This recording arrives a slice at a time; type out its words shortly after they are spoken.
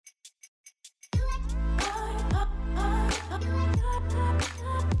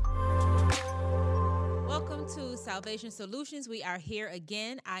Salvation Solutions. We are here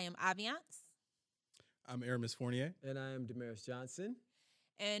again. I am Aviance. I'm Aramis Fournier. And I am Damaris Johnson.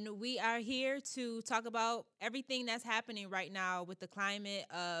 And we are here to talk about everything that's happening right now with the climate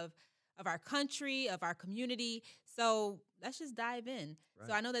of our country, of our community. So let's just dive in. Right.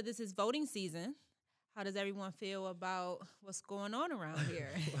 So I know that this is voting season. How does everyone feel about what's going on around here?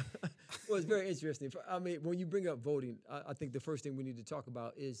 Well, it's very interesting. I mean, when you bring up voting, I think the first thing we need to talk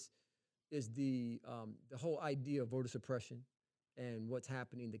about is the whole idea of voter suppression and what's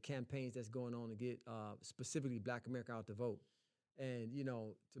happening, the campaigns that's going on to get specifically Black America out to vote. And, you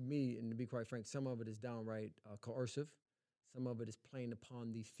know, to me, and to be quite frank, some of it is downright coercive. Some of it is playing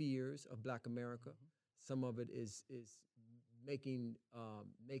upon the fears of Black America. Some of it is making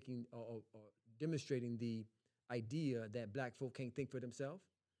or demonstrating the idea that Black folk can't think for themselves.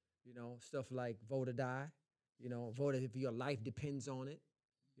 You know, stuff like vote or die. You know, vote if your life depends on it.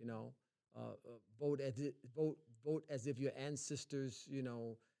 You know, vote as if your ancestors, you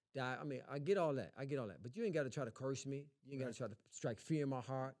know, die. I mean, I get all that. But you ain't got to try to curse me. You ain't got to try to strike fear in my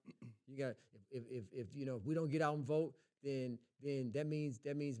heart. You got if you know, if we don't get out and vote, then that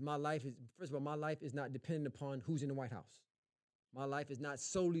means my life is, first of all, my life is not dependent upon who's in the White House. My life is not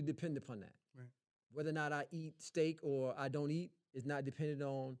solely dependent upon that. Right. Whether or not I eat steak or I don't eat is not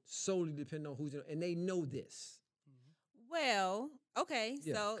solely dependent on who's in, and they know this. Well, okay,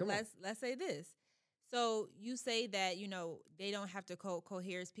 Yeah, so come on. let's say this. So you say that, you know, they don't have to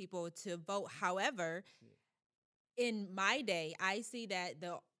coerce people to vote. However, in my day, I see that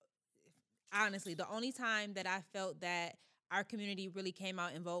honestly, the only time that I felt that our community really came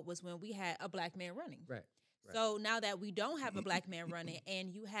out and vote was when we had a Black man running. Right. So now that we don't have a Black man running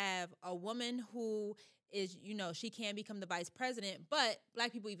and you have a woman who is, you know, she can become the vice president, but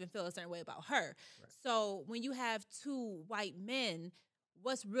Black people even feel a certain way about her. Right. So when you have two white men,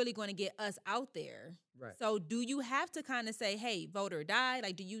 what's really going to get us out there? Right. So do you have to kind of say, hey, vote or die?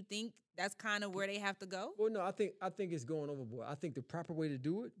 Like, do you think that's kind of where they have to go? Well, no, I think it's going overboard. I think the proper way to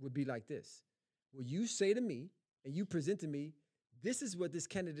do it would be like this. Well, you say to me and you present to me, this is what this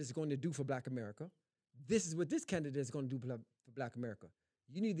candidate is going to do for Black America. This is what this candidate is going to do for Black America.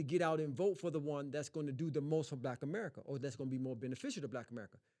 You need to get out and vote for the one that's going to do the most for Black America, or that's going to be more beneficial to Black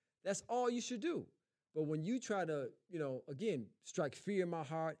America. That's all you should do. But when you try to, you know, again, strike fear in my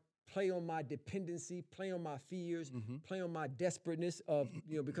heart, play on my dependency, play on my fears, play on my desperateness of,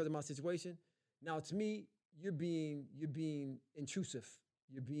 you know, because of my situation. Now, to me, you're being intrusive.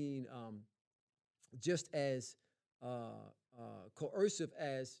 You're being just as coercive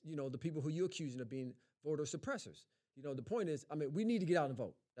as, you know, the people who you're accusing of being voter suppressors. You know, the point is, I mean, we need to get out and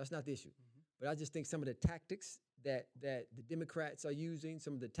vote. That's not the issue. But I just think some of the tactics that the Democrats are using,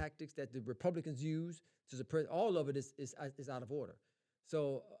 some of the tactics that the Republicans use to suppress, all of it is out of order.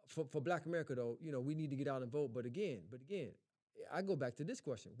 So for Black America, though, you know, we need to get out and vote. But again, I go back to this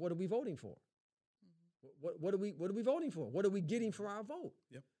question: what are we voting for? What are we voting for? What are we getting for our vote?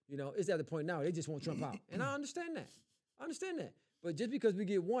 Yep. You know, it's at the point now they just want Trump out, and I understand that. But just because we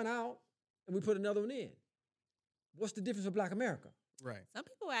get one out and we put another one in, what's the difference for Black America? Right. Some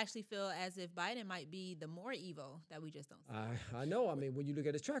people actually feel as if Biden might be the more evil that we just don't see. I know. I mean, when you look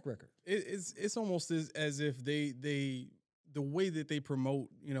at his track record, It's almost as if they the way that they promote,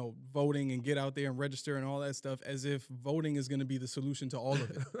 you know, voting and get out there and register and all that stuff, as if voting is going to be the solution to all of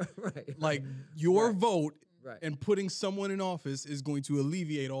it. right? Like your vote Right. and putting someone in office is going to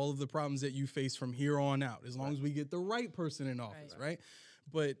alleviate all of the problems that you face from here on out, as long as we get the right person in office, right?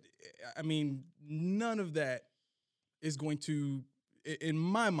 But I mean, none of that is going to, in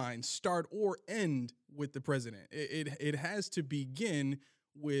my mind, start or end with the president. It has to begin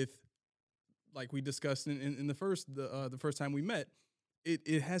with, like we discussed in the first time we met,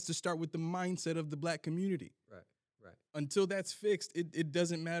 it has to start with the mindset of the Black community. Right. Until that's fixed, it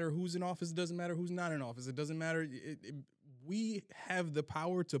doesn't matter who's in office. It doesn't matter who's not in office. It doesn't matter. We have the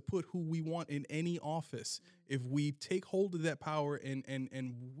power to put who we want in any office if we take hold of that power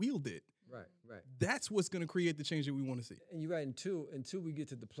and wield it. Right. That's what's going to create the change that we want to see. And you're right. Until we get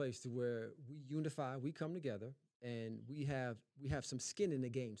to the place to where we unify, we come together, and we have some skin in the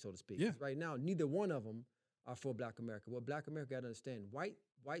game, so to speak. Yeah. 'Cause right now, neither one of them are for Black America. What Black America got to understand: white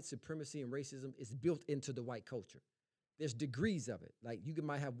supremacy and racism is built into the white culture. There's degrees of it. Like you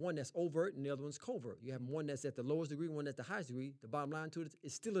might have one that's overt and the other one's covert. You have one that's at the lowest degree, one that's the highest degree. The bottom line to it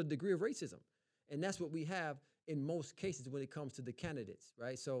is still a degree of racism. And that's what we have in most cases when it comes to the candidates,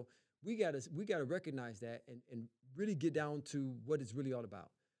 right? So we gotta recognize that and really get down to what it's really all about.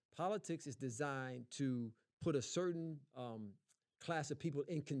 Politics is designed to put a certain class of people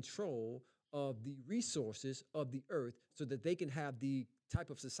in control of the resources of the earth so that they can have the type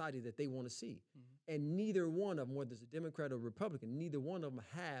of society that they want to see. And neither one of them, whether it's a Democrat or Republican, neither one of them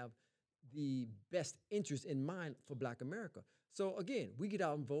have the best interest in mind for Black America. So again, we get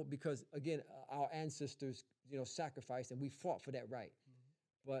out and vote because again, our ancestors, sacrificed and we fought for that right.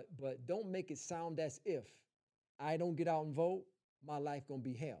 But don't make it sound as if I don't get out and vote, my life gonna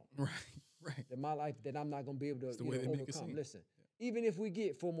be hell. Right. That my life, that I'm not gonna be able to overcome. Listen, even if we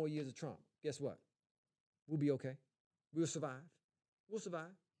get 4 more years of Trump, guess what? We'll be okay. We'll survive. We'll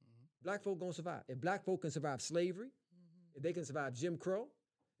survive. Black folk gonna survive. If Black folk can survive slavery, if they can survive Jim Crow,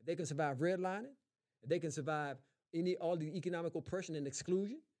 if they can survive redlining, if they can survive all the economic oppression and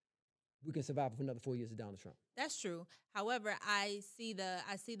exclusion, we can survive for another 4 years of Donald Trump. That's true. However, I see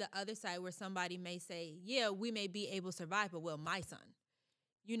the other side where somebody may say, yeah, we may be able to survive, but will my son?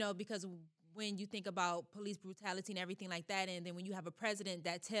 Because when you think about police brutality and everything like that, and then when you have a president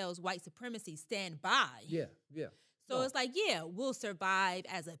that tells white supremacy, stand by. Yeah. So it's like, yeah, we'll survive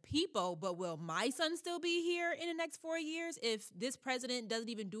as a people, but will my son still be here in the next 4 years if this president doesn't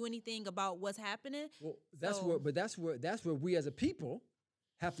even do anything about what's happening? Well, that's where we as a people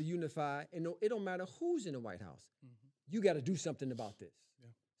have to unify, and it don't matter who's in the White House. You got to do something about this. Yeah.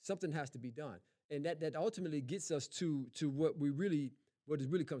 Something has to be done, and that ultimately gets us to what it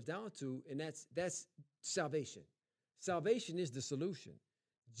really comes down to, and that's salvation. Salvation is the solution.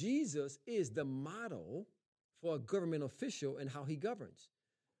 Jesus is the model for a government official and how he governs.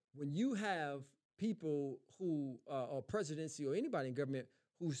 When you have people who or presidency or anybody in government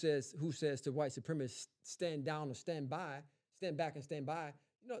who says to white supremacists, stand down or stand back and stand by,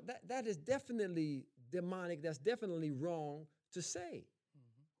 that is definitely demonic. That's definitely wrong to say.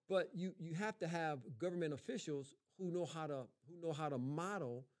 But you have to have government officials who know how to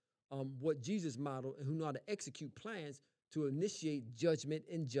model what Jesus modeled and who know how to execute plans to initiate judgment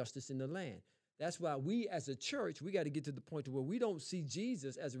and justice in the land. That's why we as a church, we got to get to the point to where we don't see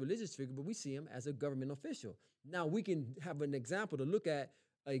Jesus as a religious figure, but we see him as a government official. Now we can have an example to look at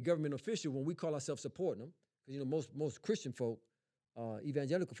a government official when we call ourselves supporting them, because most Christian folk,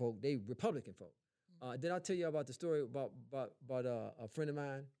 evangelical folk, they Republican folk. Did I tell you about the story about a friend of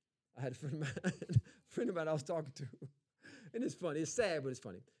mine? I had a friend of mine I was talking to, and it's funny. It's sad, but it's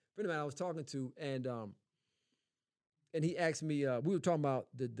funny. A friend of mine I was talking to, and he asked me. We were talking about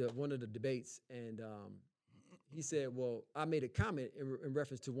the one of the debates, and he said, "Well, I made a comment in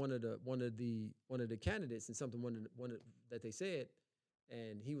reference to one of the candidates and something that they said."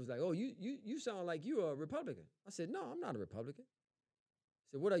 And he was like, "Oh, you sound like you're a Republican." I said, "No, I'm not a Republican."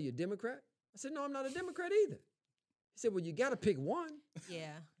 He said, "What are you, a Democrat?" I said, "No, I'm not a Democrat either." He said, "Well, you got to pick one."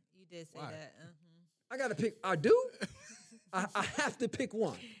 Yeah, you did say that. I got to pick. I do. I have to pick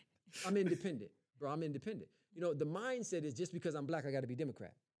one. I'm independent, bro. I'm independent. The mindset is just because I'm Black, I got to be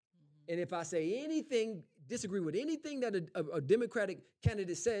Democrat. And if I say anything, disagree with anything that a Democratic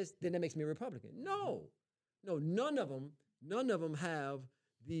candidate says, then that makes me a Republican. No, none of them have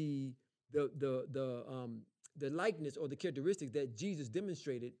the likeness or the characteristics that Jesus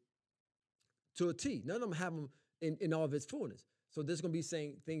demonstrated to a T. None of them have them in all of its fullness. So there's going to be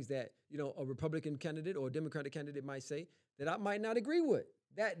saying things that a Republican candidate or a Democratic candidate might say that I might not agree with.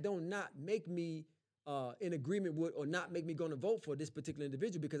 That do not make me in agreement with or not make me going to vote for this particular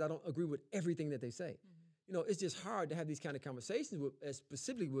individual because I don't agree with everything that they say. It's just hard to have these kind of conversations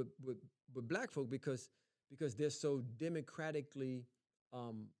specifically with Black folk because they're so democratically,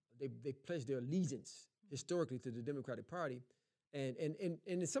 they pledge their allegiance historically to the Democratic Party. And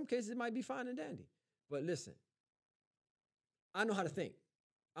in some cases, it might be fine and dandy. But listen, I know how to think.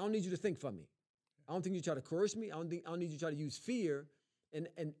 I don't need you to think for me. I don't think you try to coerce me. I don't need you to try to use fear.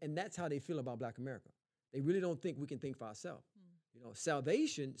 And that's how they feel about Black America. They really don't think we can think for ourselves.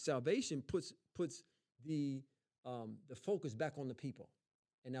 Salvation puts the focus back on the people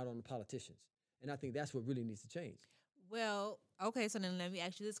and not on the politicians. And I think that's what really needs to change. Well, okay, so then let me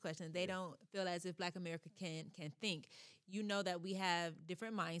ask you this question. They don't feel as if Black America can think. You know that we have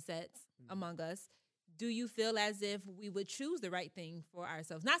different mindsets among us. Do you feel as if we would choose the right thing for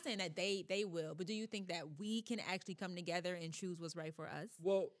ourselves? Not saying that they will, but do you think that we can actually come together and choose what's right for us?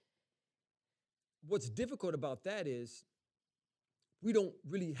 Well, what's difficult about that is we don't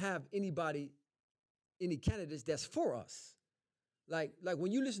really have any candidates that's for us. Like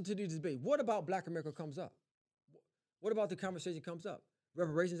when you listen to these debates, what about Black America comes up? What about the conversation comes up?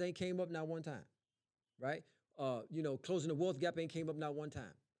 Reparations ain't came up not one time, right? Closing the wealth gap ain't came up not one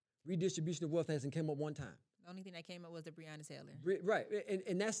time. Redistribution of wealth hasn't came up one time. The only thing that came up was the Breonna Taylor. Right,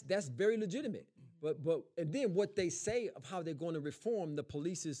 and that's very legitimate. But and then what they say of how they're going to reform the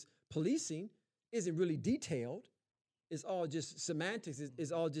policing isn't really detailed. It's all just semantics.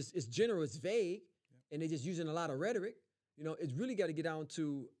 It's general. It's vague, and they're just using a lot of rhetoric. You know, it's really got to get down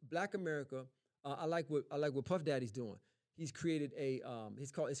to Black America. I like what Puff Daddy's doing. He's created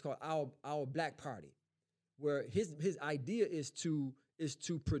it's called our Black Party, where his idea is to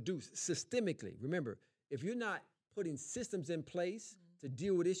produce systemically. Remember, if you're not putting systems in place to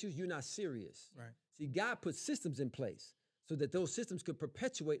deal with issues, you're not serious. Right. See, God put systems in place so that those systems could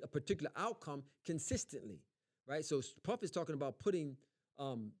perpetuate a particular outcome consistently, right? So Puff is talking about putting,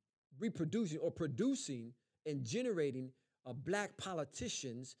 reproducing or producing and generating Black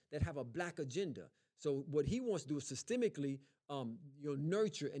politicians that have a Black agenda. So what he wants to do is systemically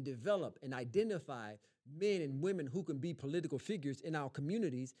nurture and develop and identify men and women who can be political figures in our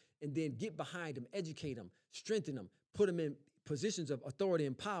communities, and then get behind them, educate them, strengthen them, put them in positions of authority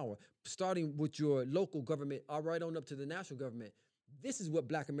and power, starting with your local government, all right on up to the national government. This is what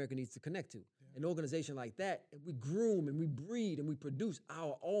Black America needs to connect to. Yeah. An organization like that, and we groom and we breed and we produce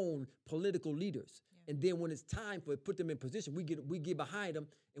our own political leaders. Yeah. And then when it's time to put them in position, we get behind them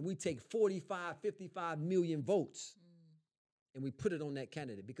and we take 45, 55 million votes. And we put it on that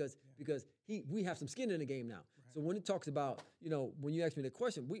candidate because we have some skin in the game now. Right. So when it talks about, when you ask me the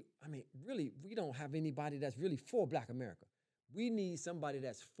question, we don't have anybody that's really for Black America. We need somebody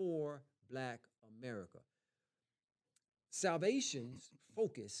that's for Black America. Salvation's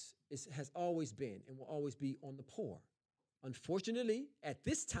focus has always been and will always be on the poor. Unfortunately, at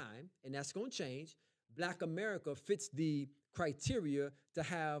this time, and that's going to change, Black America fits the criteria to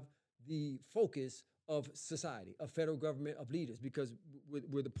have the focus of society, of federal government, of leaders, because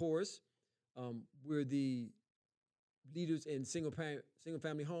we're the poorest, we're the leaders in single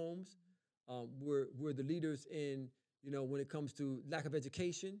family homes, we're the leaders in when it comes to lack of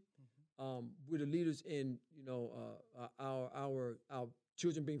education, we're the leaders in our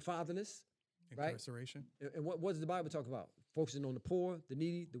children being fatherless, incarceration. Right? And what does the Bible talk about? Focusing on the poor, the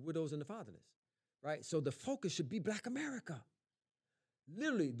needy, the widows, and the fatherless, right? So the focus should be Black America.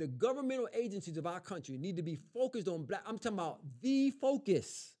 Literally, the governmental agencies of our country need to be focused on Black. I'm talking about the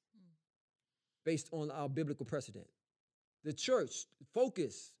focus based on our biblical precedent. The church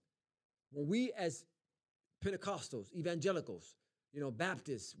focus, when we as Pentecostals, evangelicals,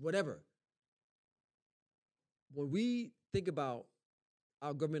 Baptists, whatever, when we think about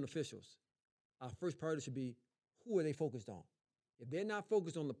our government officials, our first priority should be, who are they focused on? If they're not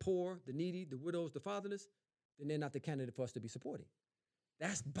focused on the poor, the needy, the widows, the fatherless, then they're not the candidate for us to be supporting.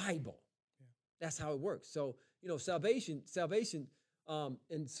 That's Bible. Yeah. That's how it works. So, salvation,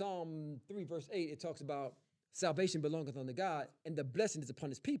 in Psalm 3, verse 8, it talks about salvation belongeth unto God, and the blessing is upon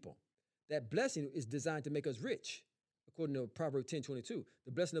his people. That blessing is designed to make us rich, according to Proverbs 10:22.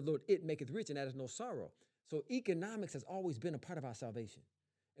 The blessing of the Lord, it maketh rich and addeth no sorrow. So economics has always been a part of our salvation.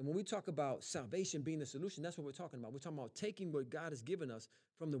 And when we talk about salvation being the solution, that's what we're talking about. We're talking about taking what God has given us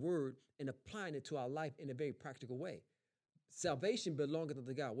from the word and applying it to our life in a very practical way. Salvation belongeth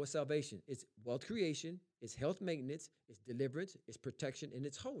unto God. What's salvation? It's wealth creation, it's health maintenance, it's deliverance, it's protection, and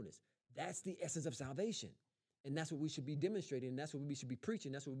it's wholeness. That's the essence of salvation. And that's what we should be demonstrating, and that's what we should be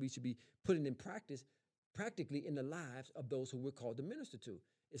preaching, that's what we should be putting in practice, practically in the lives of those who we're called to minister to.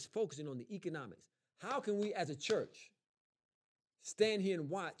 It's focusing on the economics. How can we as a church stand here and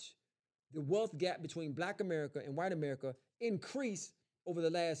watch the wealth gap between Black America and white America increase over the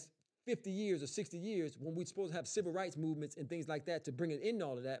last 50 years or 60 years when we're supposed to have civil rights movements and things like that to bring it in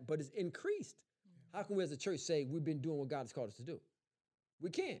all of that, but it's increased? Yeah. How can we as a church say we've been doing what God has called us to do? We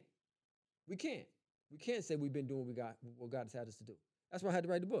can't. We can't say we've been doing what God has had us to do. That's why I had to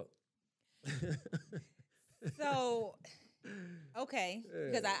write the book. So, okay,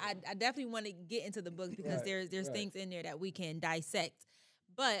 because I definitely want to get into the book because there's things in there that we can dissect.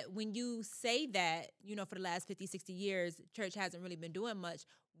 But when you say that, for the last 50, 60 years, church hasn't really been doing much,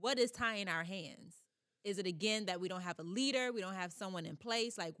 what is tying our hands? Is it, again, that we don't have a leader, we don't have someone in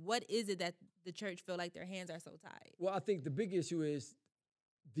place? Like, what is it that the church feel like their hands are so tied? Well, I think the big issue is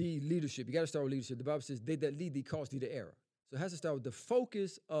the leadership. You got to start with leadership. The Bible says, they that lead thee cause thee to error. So it has to start with the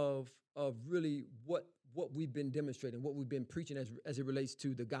focus of really what we've been demonstrating, what we've been preaching as it relates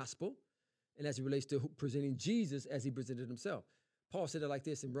to the gospel and as it relates to presenting Jesus as he presented himself. Paul said it like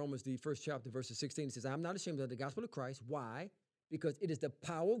this in Romans, the 1st chapter, verses 16. He says, I'm not ashamed of the gospel of Christ. Why? Because it is the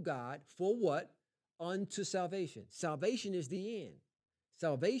power of God for what? Unto salvation. Salvation is the end.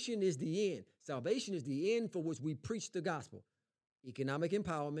 Salvation is the end. Salvation is the end for which we preach the gospel. Economic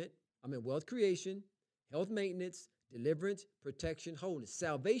empowerment, wealth creation, health maintenance, deliverance, protection, wholeness.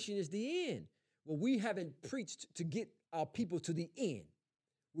 Salvation is the end. Well, we haven't preached to get our people to the end.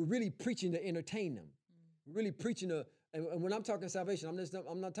 We're really preaching to entertain them. We're really preaching to, and when I'm talking salvation, I'm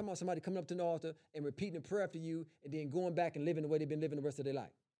not talking about somebody coming up to the altar and repeating a prayer after you and then going back and living the way they've been living the rest of their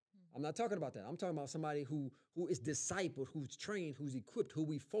life. I'm not talking about that. I'm talking about somebody who is discipled, who's trained, who's equipped, who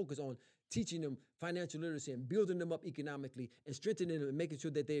we focus on teaching them financial literacy and building them up economically and strengthening them and making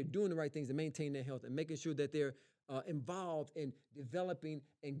sure that they're doing the right things to maintain their health and making sure that they're involved in developing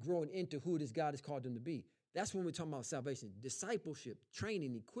and growing into who it is God has called them to be. That's when we're talking about salvation. Discipleship,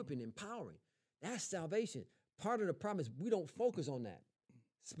 training, equipping, empowering. That's salvation. Part of the problem is we don't focus on that,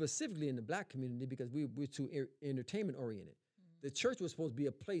 specifically in the Black community, because we're too entertainment oriented. The church was supposed to be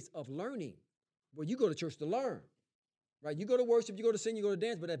a place of learning, where you go to church to learn, right? You go to worship, you go to sing, you go to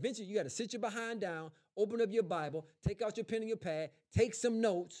dance, but eventually you got to sit your behind down, open up your Bible, take out your pen and your pad, take some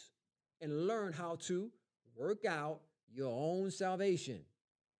notes, and learn how to work out your own salvation.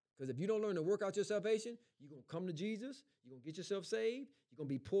 Because if you don't learn to work out your salvation, you're going to come to Jesus, you're going to get yourself saved, you're going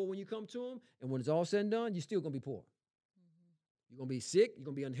to be poor when you come to him, and when it's all said and done, you're still going to be poor. You're going to be sick, you're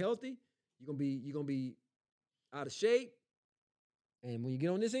going to be unhealthy, you're going to be out of shape, and when you get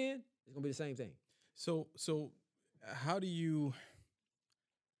on this end, it's going to be the same thing. So how do you,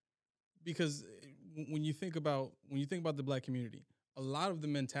 because when you think about the Black community, a lot of the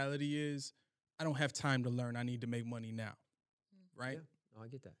mentality is, I don't have time to learn, I need to make money now, right? Yeah, no, I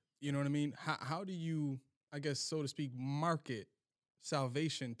get that. You know what I mean? How do you, I guess, so to speak, market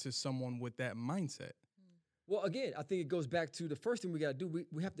salvation to someone with that mindset? Well, again, I think it goes back to the first thing we got to do.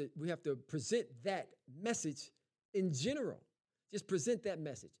 We have to present that message in general. Just present that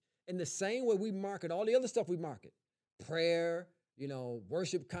message in the same way we market all the other stuff we market. Prayer,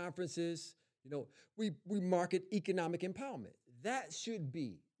 worship conferences, we market economic empowerment. That should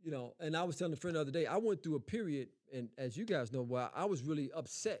be, and I was telling a friend the other day, I went through a period, and as you guys know, where I was really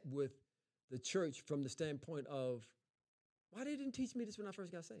upset with the church from the standpoint of, why they didn't teach me this when I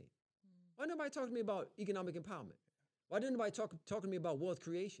first got saved? Why didn't nobody talk to me about economic empowerment? Why didn't nobody talk to me about wealth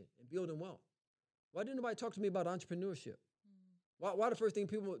creation and building wealth? Why didn't nobody talk to me about entrepreneurship? Why the first thing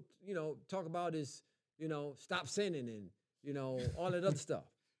people, talk about is, stop sinning and, all that other stuff.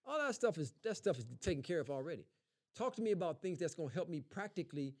 All that stuff is taken care of already. Talk to me about things that's going to help me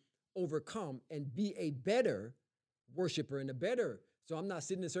practically overcome and be a better worshiper and so I'm not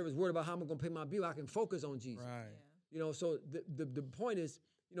sitting in service worried about how I'm going to pay my bill. I can focus on Jesus. Right. Yeah. So the point is,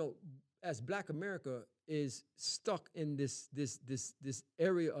 as Black America is stuck in this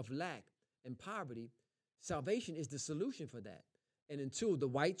area of lack and poverty, salvation is the solution for that. And until the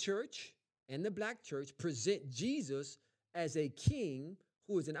white church and the Black church present Jesus as a king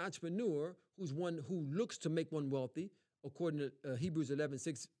who is an entrepreneur, who's one who looks to make one wealthy, according to Hebrews 11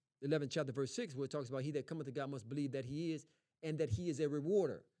 chapter verse 6, where it talks about he that cometh to God must believe that he is, and that he is a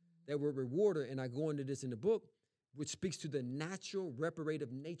rewarder. That word rewarder, and I go into this in the book, which speaks to the natural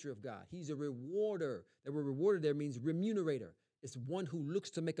reparative nature of God. He's a rewarder. That word rewarder there means remunerator. It's one who looks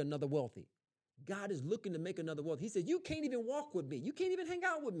to make another wealthy. God is looking to make another wealthy. He said, you can't even walk with me. You can't even hang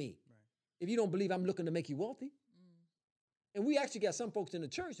out with me if you don't believe I'm looking to make you wealthy. And we actually got some folks in the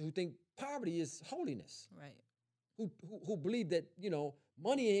church who think poverty is holiness. Right. Who believe that,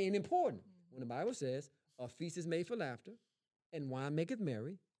 money ain't important. When the Bible says, a feast is made for laughter, and wine maketh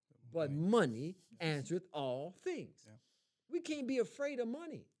merry, but money answereth all things. Yeah. We can't be afraid of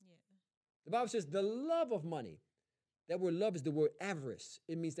money. Yeah. The Bible says the love of money. That word love is the word avarice.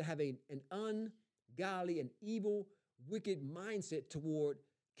 It means to have an ungodly and evil, wicked mindset toward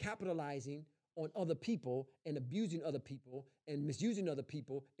capitalizing on other people and abusing other people and misusing other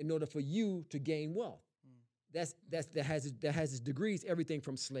people in order for you to gain wealth. That has its degrees, everything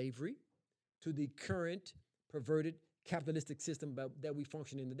from slavery to the current perverted capitalistic system that we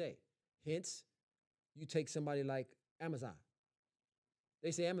function in today. Hence, you take somebody like Amazon.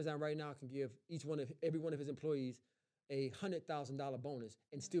 They say Amazon right now can give every one of his employees a $100,000 bonus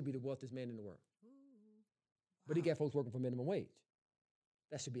and still be the wealthiest man in the world. But he got folks working for minimum wage.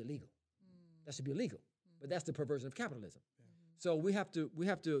 That should be illegal. That should be illegal. But that's the perversion of capitalism. So we have to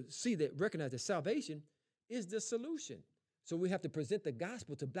recognize that salvation is the solution. So we have to present the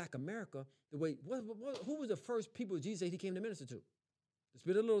gospel to Black America the way, who was the first people Jesus said he came to minister to? The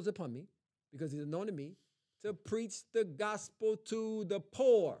Spirit of the Lord is upon me because he's anointed me to preach the gospel to the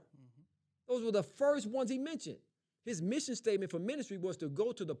poor. Those were the first ones he mentioned. His mission statement for ministry was to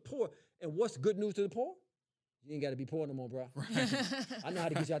go to the poor. And what's good news to the poor? You ain't got to be poor no more, bro. Right. I know how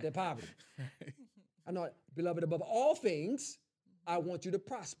to get you out that poverty. Right. I know, beloved, above all things, I want you to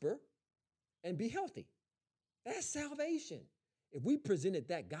prosper and be healthy. That's salvation. If we presented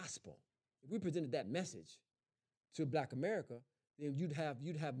that gospel, if we presented that message to Black America, then you'd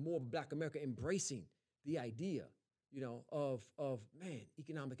have more of Black America embracing the idea, of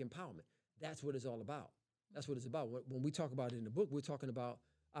economic empowerment. That's what it's all about. That's what it's about. When we talk about it in the book, we're talking about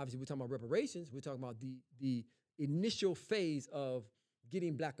reparations. We're talking about the initial phase of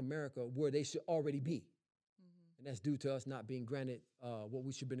getting Black America where they should already be. And that's due to us not being granted what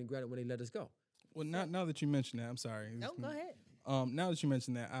we should have been granted when they let us go. Well, now that you mentioned that, I'm sorry. No, go ahead. Now that you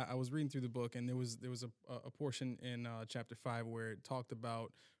mentioned that, I was reading through the book, and there was a portion in chapter 5 where it talked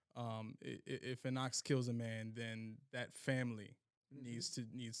about if an ox kills a man, then that family needs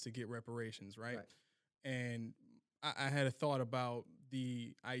to get reparations, right? And I had a thought about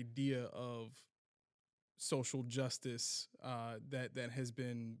the idea of social justice that has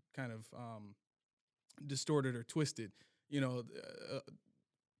been kind of distorted or twisted.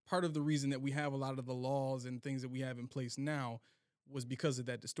 Part of the reason that we have a lot of the laws and things that we have in place now was because of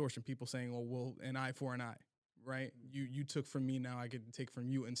that distortion. People saying, "Oh, well, an eye for an eye," right? You took from me, now I get to take from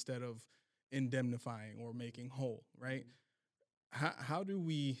you, instead of indemnifying or making whole, right? How do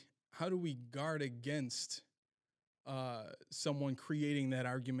we guard against someone creating that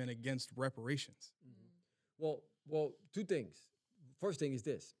argument against reparations? Well, two things. First thing is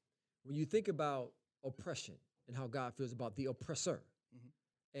this: when you think about oppression and how God feels about the oppressor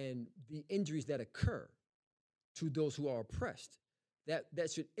and the injuries that occur to those who are oppressed,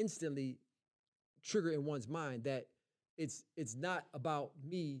 that should instantly trigger in one's mind that it's not about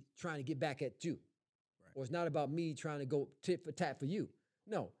me trying to get back at you, or it's not about me trying to go tit for tat for you.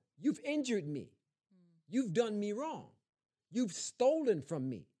 No, you've injured me. You've done me wrong. You've stolen from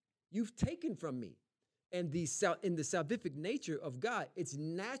me. You've taken from me. And in the salvific nature of God, it's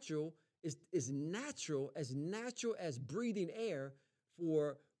natural. It's natural as breathing air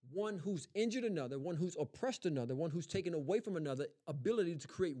for one who's injured another, one who's oppressed another, one who's taken away from another, ability to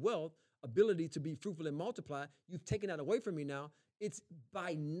create wealth, ability to be fruitful and multiply. You've taken that away from me now. It's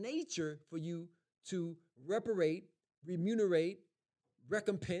by nature for you to reparate, remunerate,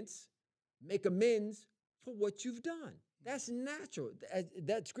 recompense, make amends for what you've done. That's natural.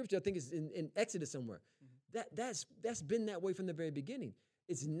 That scripture, I think, is in Exodus somewhere. That's been that way from the very beginning.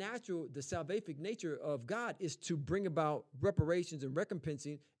 It's natural. The salvific nature of God is to bring about reparations and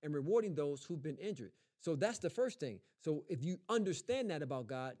recompensing and rewarding those who've been injured. So that's the first thing. So if you understand that about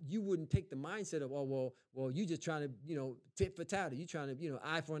God, you wouldn't take the mindset of, oh, well, you just trying to, tit for tat. You trying to,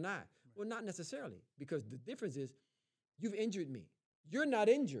 eye for an eye. Well, not necessarily, because the difference is you've injured me. You're not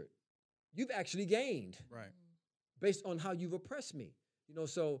injured. You've actually gained. Right. Based on how you've oppressed me.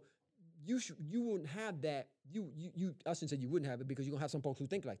 So you wouldn't have that. I shouldn't say you wouldn't have it, because you're gonna have some folks who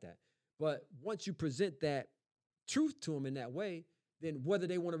think like that. But once you present that truth to them in that way, then whether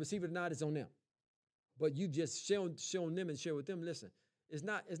they want to receive it or not, it's on them. But you just shown them and share with them, listen, it's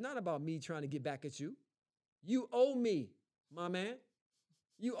not about me trying to get back at you. You owe me, my man.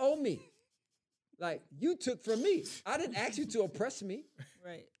 You owe me. Like, you took from me. I didn't ask you to oppress me.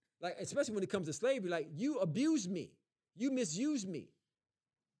 Right. Like, especially when it comes to slavery, like, you abused me. You misused me.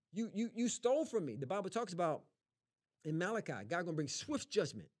 You stole from me. The Bible talks about in Malachi, God gonna bring swift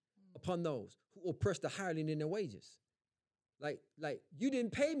judgment upon those who oppress the hireling in their wages. Like you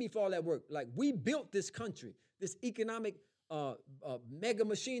didn't pay me for all that work. Like, we built this country, this economic mega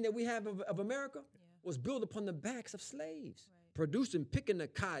machine that we have of America was built upon the backs of slaves, producing, picking the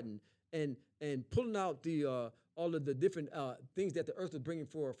cotton and pulling out the all of the different things that the earth was bringing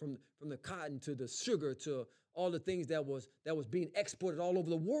forth, from the cotton to the sugar to all the things that was being exported all over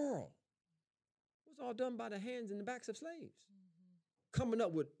the world. It was all done by the hands and the backs of slaves, coming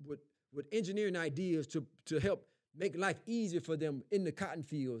up with engineering ideas to help make life easier for them in the cotton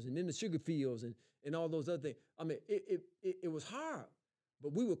fields and in the sugar fields and all those other things. I mean, it was hard,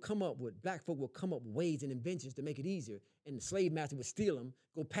 but black folk would come up with ways and inventions to make it easier, and the slave master would steal them,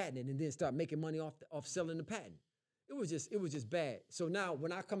 go patent it, and then start making money off selling the patent. It was just bad. So now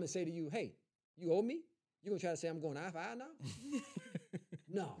when I come and say to you, hey, you owe me? You gonna try to say I'm going eye for eye now?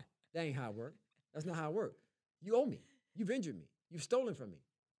 No, that ain't how it works. That's not how it works. You owe me. You've injured me. You've stolen from me.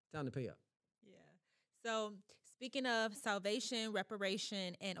 Time to pay up. Yeah. So speaking of salvation,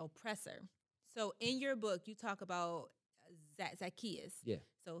 reparation, and oppressor. So in your book, you talk about Zacchaeus. Yeah.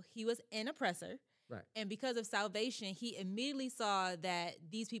 So he was an oppressor. Right. And because of salvation, he immediately saw that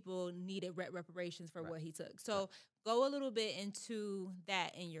these people needed reparations for what he took. So go a little bit into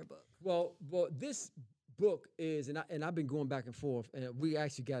that in your book. Well, this book is, and I've been going back and forth, and we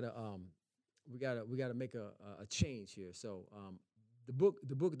actually gotta make a change here. So the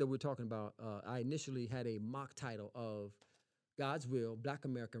book that we're talking about, I initially had a mock title of God's Will, Black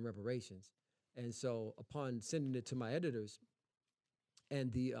American Reparations, and so upon sending it to my editors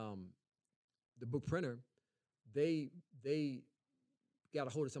and the book printer, they got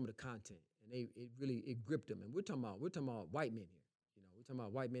a hold of some of the content, and it gripped them. And we're talking about white men here. We're talking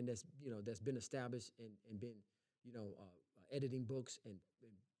about white men that's been established and been editing books and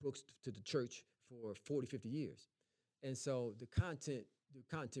books to the church for 40, 50 years. And so the content the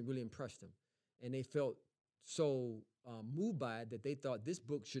content really impressed them, and they felt so moved by it that they thought this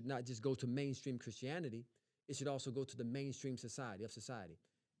book should not just go to mainstream Christianity; it should also go to the mainstream society.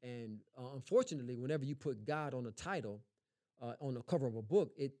 And unfortunately, whenever you put God on a title, on the cover of a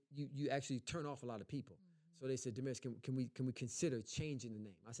book, you actually turn off a lot of people. So they said, Damaris, can we consider changing the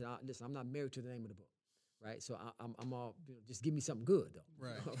name? I said, listen, I'm not married to the name of the book, right? So I'm all, just give me something good, though.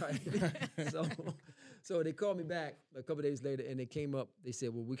 Right. Right. So they called me back a couple of days later, and they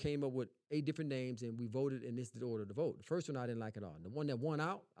said, well, we came up with 8 different names, and we voted, and this is the order to vote. The first one I didn't like at all. The one that won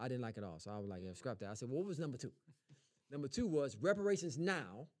out, I didn't like at all. So I was like, yeah, scrap that. I said, well, what was number 2? Number 2 was reparations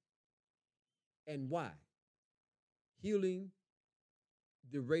now, and why? Healing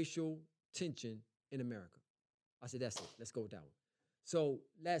the racial tension in America. I said, that's it. Let's go with that one. So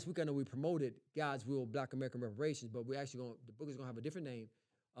last week, I know we promoted God's Will, Black American Reparations, but the book is going to have a different name.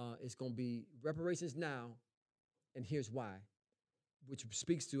 It's going to be Reparations Now, and Here's Why, which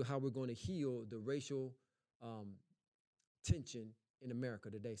speaks to how we're going to heal the racial tension in America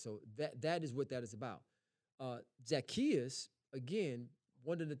today. So that is what that is about. Zacchaeus, again,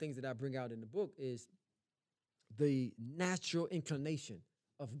 one of the things that I bring out in the book is the natural inclination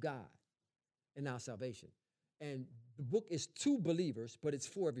of God in our salvation. And the book is to believers, but it's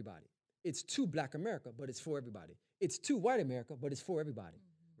for everybody. It's to Black America, but it's for everybody. It's to white America, but it's for everybody,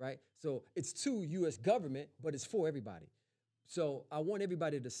 right? So it's to U.S. government, but it's for everybody. So I want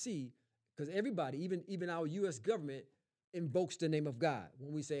everybody to see, because everybody, even our U.S. government, invokes the name of God.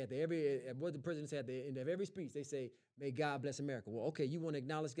 When we say what the president said at the end of every speech, they say, may God bless America. Well, okay, you want to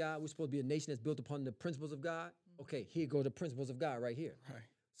acknowledge God? We're supposed to be a nation that's built upon the principles of God? Okay, here go the principles of God right here. Right.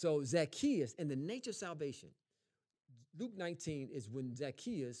 So Zacchaeus and the nature of salvation, Luke 19 is when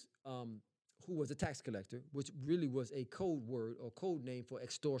Zacchaeus, who was a tax collector, which really was a code word or code name for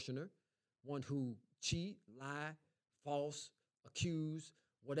extortioner, one who cheat, lie, false, accuse,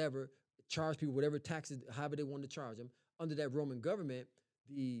 whatever, charge people whatever taxes, however they wanted to charge them. Under that Roman government,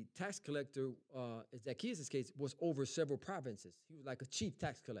 the tax collector, in Zacchaeus' case, was over several provinces. He was like a chief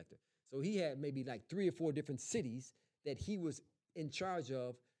tax collector. So he had maybe like 3 or 4 different cities that he was in charge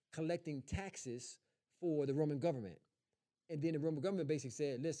of collecting taxes for the Roman government. And then the Roman government basically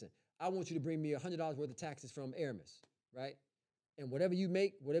said, listen, I want you to bring me $100 worth of taxes from Aramis, right? And whatever you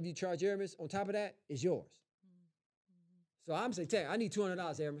make, whatever you charge Aramis, on top of that, is yours. So I'm saying, I need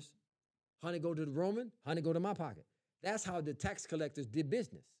 $200, Aramis. 100 go to the Roman, 100 go to my pocket. That's how the tax collectors did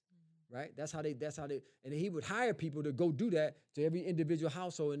business, right? That's how they, and he would hire people to go do that to every individual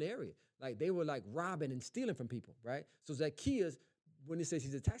household in the area. Like they were like robbing and stealing from people, right? So Zacchaeus, when it says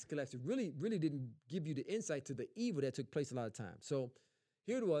he's a tax collector, really didn't give you the insight to the evil that took place a lot of times. So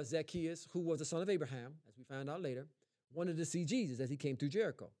here it was, Zacchaeus, who was the son of Abraham, as we found out later, wanted to see Jesus as he came through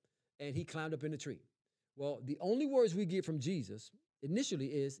Jericho, and he climbed up in a tree. Well, the only words we get from Jesus initially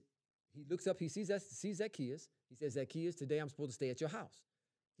is, he looks up, he sees Zacchaeus. He says, Zacchaeus, today I'm supposed to stay at your house.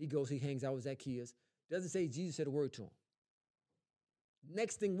 He goes, he hangs out with Zacchaeus. Doesn't say Jesus said a word to him.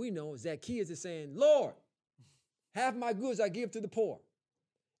 Next thing we know, Zacchaeus is saying, Lord, half my goods I give to the poor.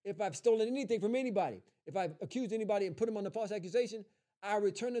 If I've stolen anything from anybody, if I've accused anybody and put them under false accusation, I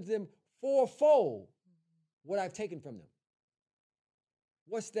return to them fourfold what I've taken from them.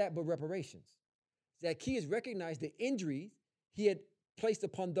 What's that but reparations? Zacchaeus recognized the injuries he had placed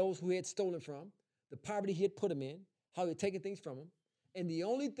upon those who he had stolen from, the poverty he had put them in, how he had taken things from them. And the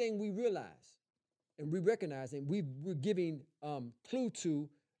only thing we realize and we recognize and we're giving clue to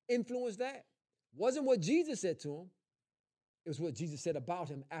influence that wasn't what Jesus said to him. It was what Jesus said about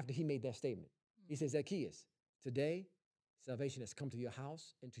him after he made that statement. He said, Zacchaeus, today salvation has come to your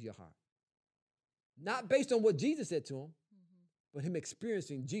house and to your heart. Not based on what Jesus said to him, but him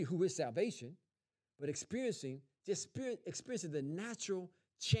experiencing who is salvation, but experiencing the natural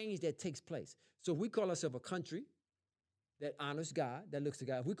change that takes place. So if we call ourselves a country that honors God, that looks to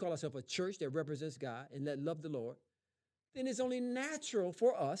God, if we call ourselves a church that represents God and that love the Lord, then it's only natural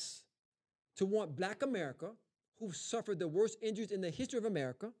for us to want Black America, who suffered the worst injuries in the history of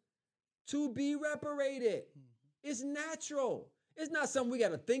America, to be reparated. It's natural. It's not something we got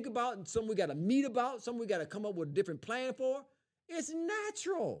to think about and something we got to meet about, something we got to come up with a different plan for. It's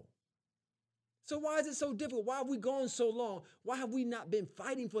natural. So why is it so difficult? Why have we gone so long? Why have we not been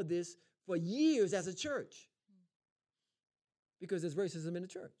fighting for this for years as a church? Because there's racism in the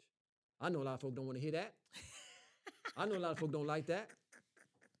church. I know a lot of folk don't want to hear that. I know a lot of folk don't like that.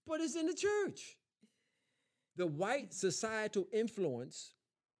 But it's in the church. The white societal influence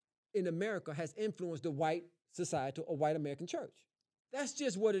in America has influenced the white societal or white American church. That's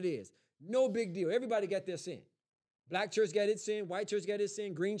just what it is. No big deal. Everybody got their sin. Black church got its sin. White church got its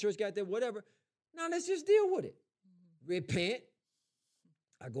sin. Green church got their whatever. Now let's just deal with it. Repent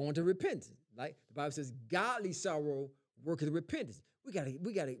I go into repentance. Like the Bible says, godly sorrow worketh repentance. We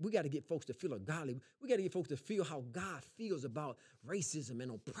gotta get folks to feel a godly. We gotta get folks to feel how God feels about racism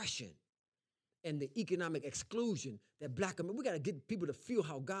and oppression and the economic exclusion that Black America. We gotta get people to feel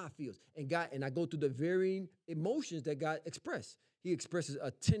how God feels. And I go through the varying emotions that God expressed. He expresses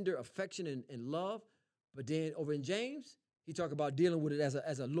a tender affection and love, but then over in James, he talk about dealing with it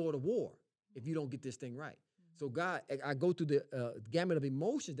as a Lord of war if you don't get this thing right. So God, I go through the gamut of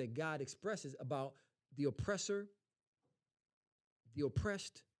emotions that God expresses about the oppressor, the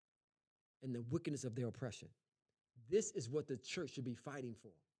oppressed, and the wickedness of their oppression. This is what the church should be fighting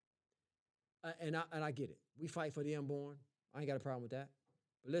for. And I get it. We fight for the unborn. I ain't got a problem with that.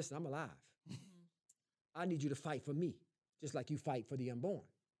 But listen, I'm alive. I need you to fight for me, just like you fight for the unborn.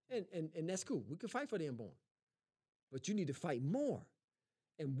 And that's cool. We can fight for the unborn. But you need to fight more.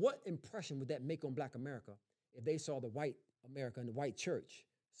 And what impression would that make on Black America if they saw the white America and the white church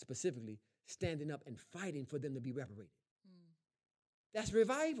specifically standing up and fighting for them to be reparated? That's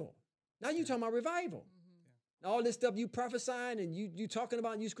revival. Now you talking about revival. All this stuff you prophesying and you talking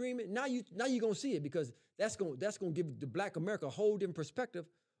about and you screaming, now you gonna see it, because that's gonna give the Black America a whole different perspective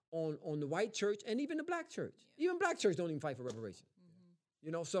on the white church and even the Black church. Yeah. Even Black church don't even fight for reparation.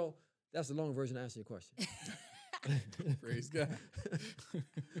 You know, so that's the long version to answer your question. Praise God.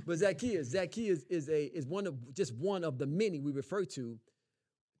 But Zacchaeus is one of the many we refer to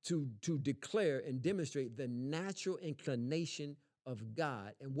declare and demonstrate the natural inclination of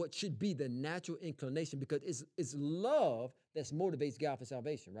God and what should be the natural inclination, because it's love that motivates God for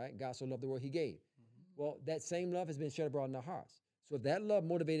salvation, right? God so loved the world he gave. Well, that same love has been shed abroad in our hearts. So if that love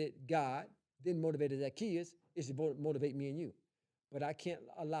motivated God, then motivated Zacchaeus, it should motivate me and you. But I can't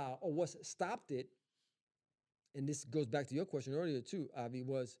allow, or what's stopped it, and this goes back to your question earlier too, Avi,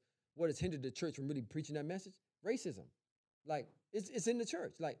 was what has hindered the church from really preaching that message? Racism. Like, it's in the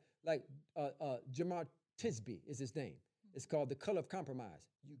church. Like Jamar Tisby is his name. It's called The Color of Compromise.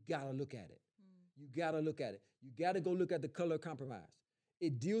 You gotta look at it. You gotta look at it. You gotta go look at The Color of Compromise.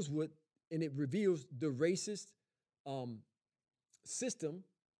 It deals with and it reveals the racist system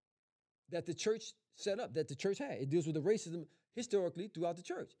that the church set up, that the church had. It deals with the racism historically throughout the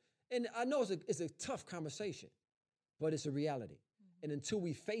church. And I know it's a tough conversation, but it's a reality. And until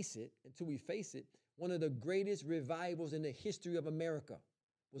we face it, one of the greatest revivals in the history of America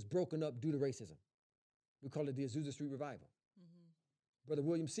was broken up due to racism. We call it the Azusa Street Revival. Brother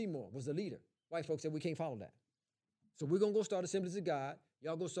William Seymour was the leader. White folks said, we can't follow that. So we're going to go start Assemblies of God.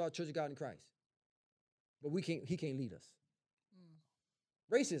 Y'all go start Church of God in Christ. But he can't lead us.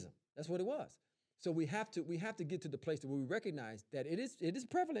 Racism, that's what it was. So we have to get to the place where we recognize that it is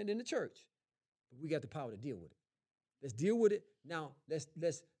prevalent in the church, but we got the power to deal with it. Let's deal with it. Now,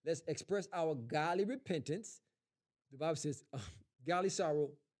 let's express our godly repentance. The Bible says, godly sorrow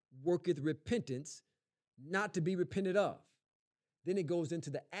worketh repentance, not to be repented of. Then it goes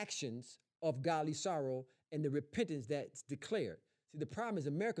into the actions of godly sorrow and the repentance that's declared. See, the problem is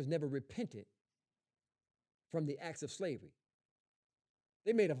America's never repented from the acts of slavery.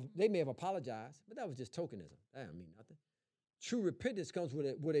 They may have apologized, but that was just tokenism. That don't mean nothing. True repentance comes with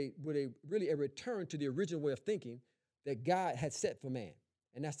a return to the original way of thinking that God had set for man,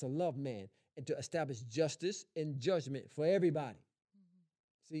 and that's to love man and to establish justice and judgment for everybody.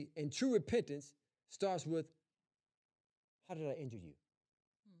 See, and true repentance starts with, how did I injure you?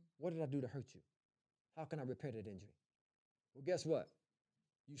 What did I do to hurt you? How can I repair that injury? Well, guess what?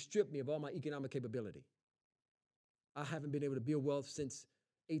 You stripped me of all my economic capability. I haven't been able to build wealth since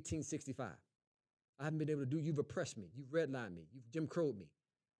 1865. I haven't been able to you've oppressed me. You've redlined me. You've Jim Crowed me.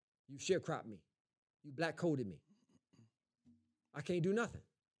 You've sharecropped me. You black coded me. I can't do nothing.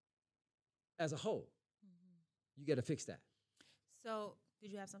 As a whole, you got to fix that. So,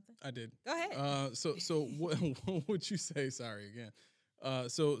 did you have something? I did. Go ahead. So what would you say? Sorry again.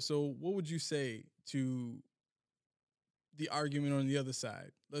 So what would you say to the argument on the other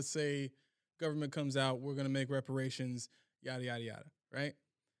side? Let's say government comes out, we're going to make reparations, yada, yada, yada, right?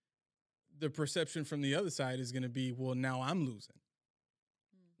 The perception from the other side is going to be, well, now I'm losing.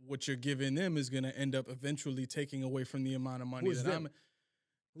 What you're giving them is going to end up eventually taking away from the amount of money Who's that them? I'm.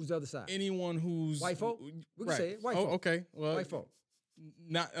 Who's the other side? Anyone who's white folk. We can say it. White folk. Okay. Well, white folk.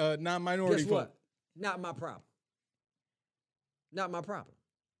 Not minority Guess folk. what? Not my problem. Not my problem.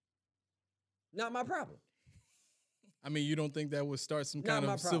 Not my problem. I mean, you don't think that would start some Not kind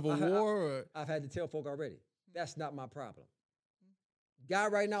my of problem. civil war? Or? I've had to tell folk already. That's not my problem.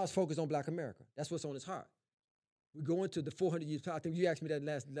 God right now is focused on Black America. That's what's on his heart. We go into the 400 years. I think you asked me that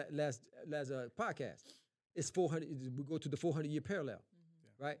last podcast. It's 400. We go to the 400-year parallel,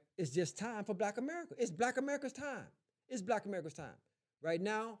 right? It's just time for Black America. It's Black America's time. It's Black America's time. Right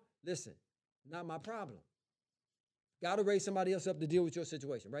now, listen, not my problem. God will raise somebody else up to deal with your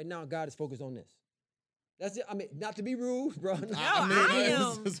situation. Right now, God is focused on this. That's it. I mean, not to be rude, bro. No, I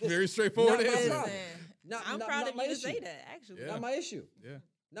am. It's a very straightforward Not my answer. problem. Listen, I'm proud of my you to issue. say that. Actually, Yeah. Not my issue. Yeah.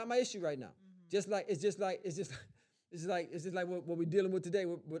 Not my issue right now. It's just like what we're dealing with today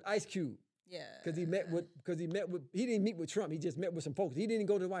with Ice Cube. yeah, Because he didn't meet with Trump. He just met with some folks. He didn't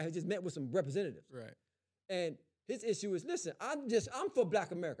go to the White House. He just met with some representatives. Right. And his issue is, listen, I'm for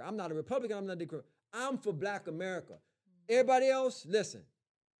Black America. I'm not a Republican. I'm not a Democrat. I'm for Black America. Everybody else, listen,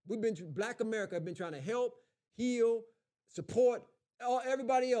 Black America have been trying to help, heal, support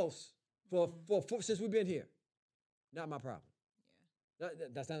everybody else since we've been here. Not my problem.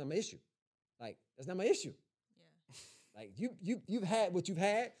 That's not my issue. Like, that's not my issue. yeah. Like, you've had what you've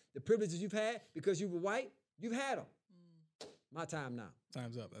had, the privileges you've had because you were white. You've had them. My time now.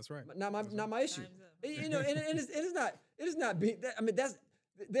 Time's up. That's right. Not my issue. Time's up. You know, and it is not being. I mean,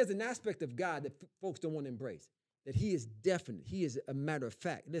 there's an aspect of God that folks don't want to embrace. That He is definite. He is a matter of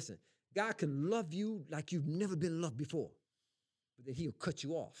fact. Listen, God can love you like you've never been loved before, but then He'll cut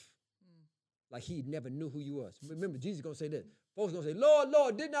you off, like He never knew who you was. Remember, Jesus is gonna say this. Folks gonna say, "Lord,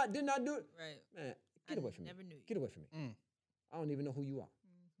 Lord, did not do it." Right. Man, get away from me. Never knew you. Get away from me. Mm. I don't even know who you are.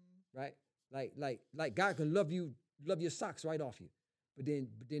 Right? Like God can love your socks right off you, but then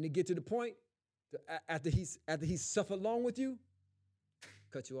it get to the point after he's suffered along with you,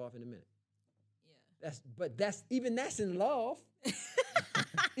 cut you off in a minute. Yeah. That's in love.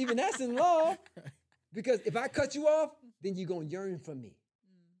 Even that's in love. Because if I cut you off, then you're gonna yearn for me.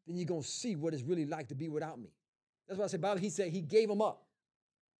 Then you're gonna see what it's really like to be without me. That's why I said Bible, he said he gave him up.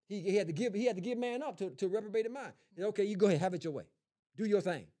 He had to give man up to a reprobated mind. And okay, you go ahead, have it your way. Do your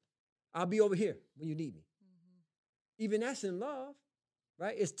thing. I'll be over here when you need me. Even that's in love,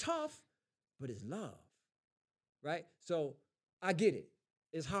 right? It's tough, but it's love, right? So I get it.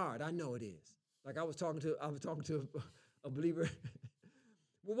 It's hard. I know it is. Like I was talking to a believer.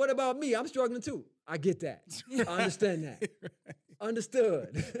 Well, what about me? I'm struggling too. I get that. I understand that. Right.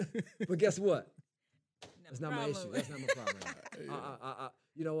 Understood. But guess what? That's not my issue. problem. That's not my problem.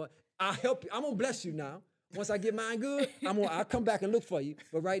 You know what? I'll help you. I'm gonna bless you now. Once I get mine good, I'll come back and look for you.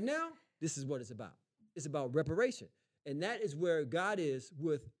 But right now, this is what it's about. It's about reparation. And that is where God is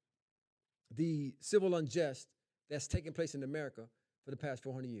with the civil unrest that's taking place in America for the past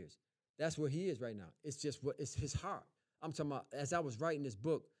 400 years. That's where He is right now. It's His heart. I'm talking about, as I was writing this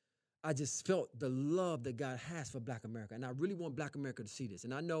book, I just felt the love that God has for Black America. And I really want Black America to see this.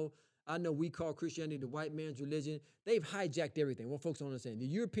 And I know we call Christianity the white man's religion. They've hijacked everything. What folks don't understand, the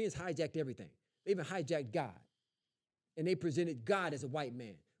Europeans hijacked everything. They even hijacked God. And they presented God as a white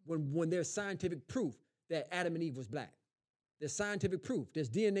man when there's scientific proof that Adam and Eve was black. There's scientific proof. There's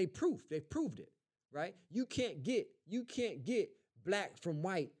DNA proof. They've proved it, right? You can't get black from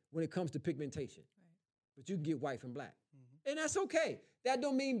white when it comes to pigmentation. Right. But you can get white from black. And that's okay. That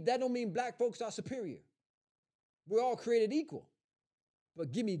don't mean black folks are superior. We're all created equal.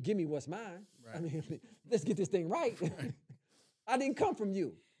 But give me what's mine. Right. I mean, let's get this thing right. I didn't come from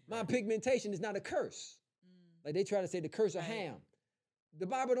you. My pigmentation is not a curse. Like they try to say the curse of Ham. The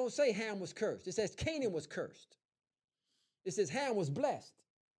Bible don't say Ham was cursed. It says Canaan was cursed. It says Ham was blessed,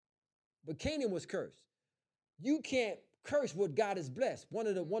 but Canaan was cursed. You can't curse what God has blessed. One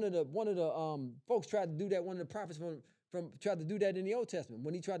of the folks tried to do that. One of the prophets tried to do that in the Old Testament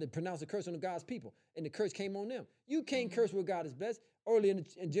when he tried to pronounce a curse on God's people, and the curse came on them. You can't curse what God has blessed. Early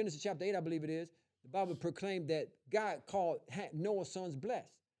in Genesis chapter 8, I believe it is, the Bible proclaimed that God called Noah's sons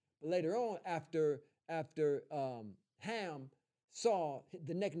blessed. But later on, after Ham saw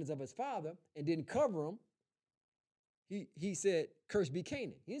the nakedness of his father and didn't cover him, he said, "Cursed be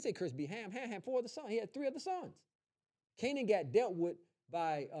Canaan." He didn't say cursed be Ham. Ham had 4 other sons. He had 3 other sons. Canaan got dealt with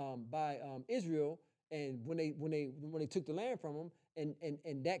by Israel, and when they took the land from him,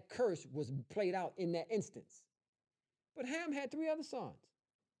 and that curse was played out in that instance. But Ham had 3 other sons.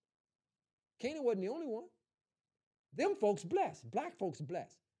 Canaan wasn't the only one. Them folks blessed. Black folks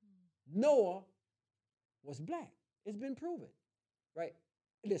blessed. Noah was black. It's been proven, right?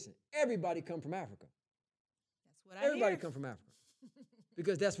 Listen, everybody come from Africa. That's what I Everybody hear. come from Africa.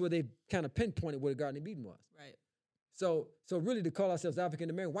 Because that's where they kind of pinpointed where the Garden of Eden was. Right. So really to call ourselves African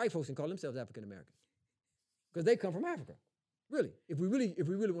American, white folks can call themselves African American. Because they come from Africa. Really. If we really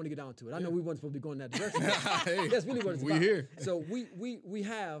want to get down to it. I know we weren't supposed to be going in that direction. Hey, that's really what it's we about. here. So we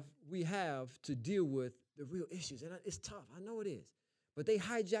have to deal with the real issues. And it's tough. I know it is. But they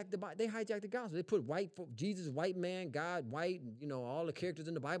hijacked the gospel. They put Jesus, white man, God, white, and all the characters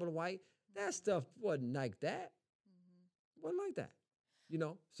in the Bible are white. That stuff wasn't like that. Wasn't like that.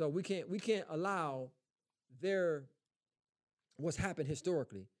 So we can't allow their what's happened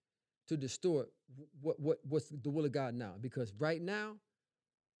historically to distort what's the will of God now. Because right now,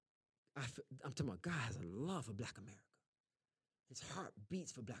 I'm talking about God has a love for Black America. His heart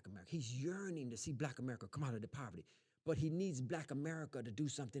beats for Black America. He's yearning to see Black America come out of the poverty. But he needs Black America to do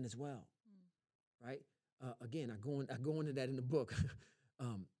something as well, right? Again, I go into that in the book.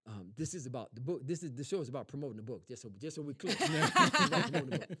 This is about the book. The show is about promoting the book. Just so we clear.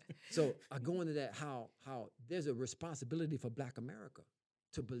 So I go into that how there's a responsibility for Black America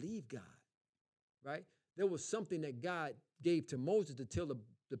to believe God, right? There was something that God gave to Moses to tell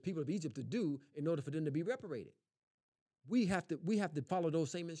the people of Egypt to do in order for them to be reparated. We have to follow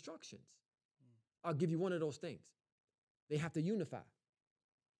those same instructions. I'll give you one of those things. They have to unify.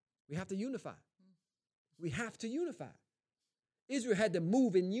 We have to unify. We have to unify. Israel had to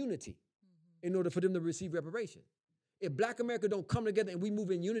move in unity in order for them to receive reparation. If Black America don't come together and we move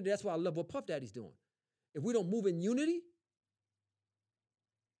in unity, that's why I love what Puff Daddy's doing. If we don't move in unity,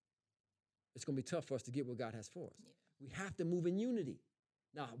 it's going to be tough for us to get what God has for us. Yeah. We have to move in unity.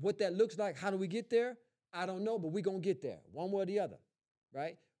 Now, what that looks like, how do we get there? I don't know, but we're going to get there, one way or the other,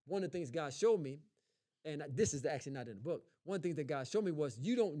 right? One of the things God showed me, and this is actually not in the book, one of the things that God showed me was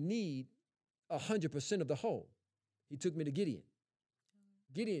you don't need 100% of the whole. He took me to Gideon.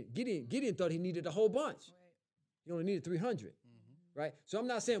 Gideon thought he needed a whole bunch. Right. He only needed 300, right? So I'm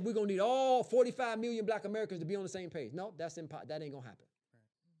not saying we're going to need all 45 million Black Americans to be on the same page. No, that ain't going to happen.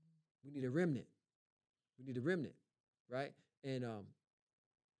 Right. We need a remnant. We need a remnant, right? And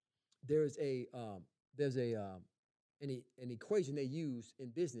there's an equation they use in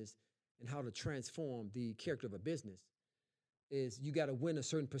business and how to transform the character of a business is you got to win a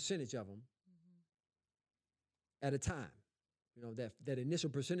certain percentage of them at a time. You know, that initial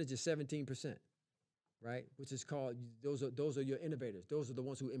percentage is 17%, right? Which is called, those are your innovators. Those are the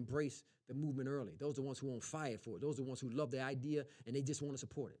ones who embrace the movement early. Those are the ones who won't fight for it. Those are the ones who love the idea and they just want to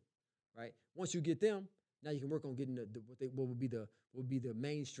support it, right? Once you get them, now you can work on getting what would be the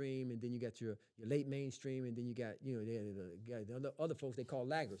mainstream, and then you got your late mainstream, and then you got the other folks they call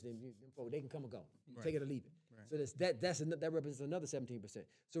laggards. They can come and go, right. Take it or leave it. Right. So that represents another 17%.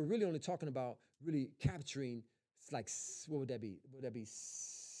 So we're really only talking about really capturing like what would that be? Would that be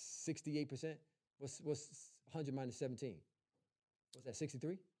 68%? What's 100 minus 17? What's that?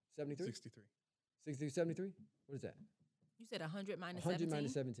 63? 73? 63. 63, 73? What is that? You said 100 minus 100 17?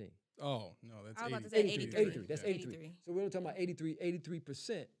 minus 17. Oh, no, that's 80. I was about to say 83. That's 83. So we're talking about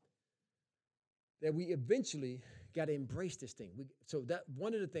 83% that we eventually got to embrace this thing. So that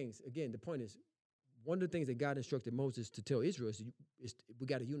one of the things, again, the point is, one of the things that God instructed Moses to tell Israel is we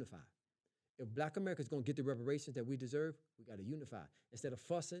got to unify. If Black America is going to get the reparations that we deserve, we got to unify. Instead of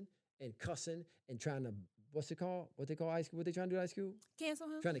fussing and cussing and trying to, what's it called? What they call Ice Cube? What they trying to do to Ice Cube? Cancel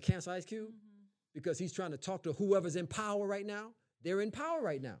him. Trying to cancel Ice Cube? Because he's trying to talk to whoever's in power right now. They're in power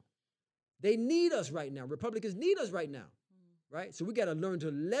right now. They need us right now. Republicans need us right now, right? So we got to learn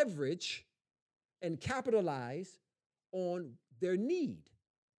to leverage and capitalize on their need.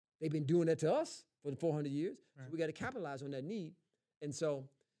 They've been doing that to us for the 400 years. Right. So we got to capitalize on that need. And so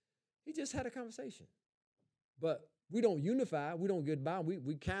he just had a conversation. But we don't unify. We don't get by.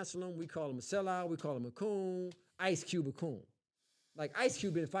 We cancel him. We call him a sellout. We call him a coon. Ice Cube a coon. Like Ice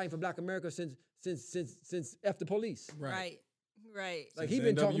Cube been fighting for Black America since F the police. Right. Like he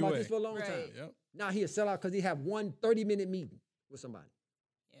been talking about this for a long time. Yep. Now he a sellout because he have one 30-minute meeting with somebody.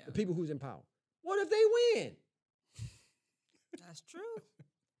 Yeah. The people who's in power. What if they win? That's true.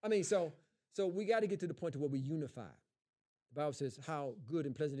 I mean, so we got to get to the point to where we unify. The Bible says how good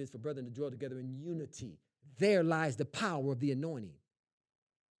and pleasant it is for brethren to dwell together in unity. There lies the power of the anointing.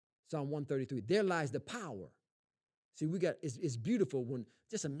 Psalm 133. There lies the power. See, it's beautiful when,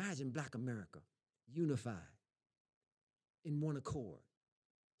 just imagine Black America unified in one accord,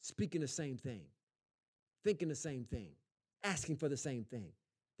 speaking the same thing, thinking the same thing, asking for the same thing.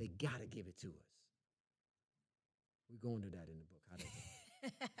 They got to give it to us. We go into that in the book. How does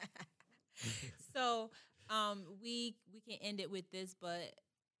that? So we can end it with this, but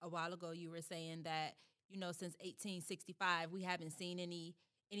a while ago you were saying that, since 1865, we haven't seen any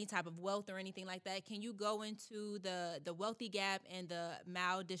type of wealth or anything like that. Can you go into the wealthy gap and the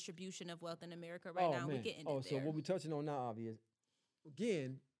maldistribution of wealth in America right now? Man. We can end it there. So what we're touching on now, obvious.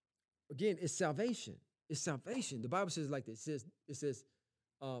 Again, it's salvation. It's salvation. The Bible says like this. It says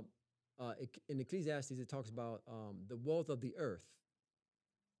in Ecclesiastes, it talks about the wealth of the earth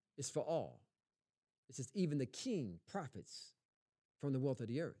is for all. It says even the king profits from the wealth of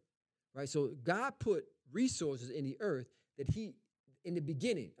the earth, right? So God put resources in the earth that in the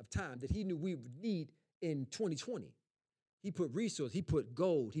beginning of time, that he knew we would need in 2020. He put resources, he put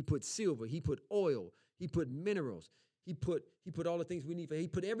gold, he put silver, he put oil, he put minerals. He put all the things we need. He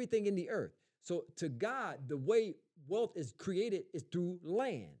put everything in the earth. So to God, the way wealth is created is through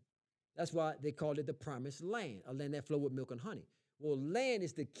land. That's why they called it the promised land, a land that flowed with milk and honey. Well, land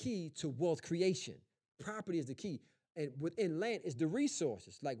is the key to wealth creation. Property is the key. And within land is the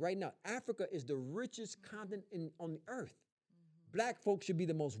resources. Like right now, Africa is the richest continent on the earth. Black folks should be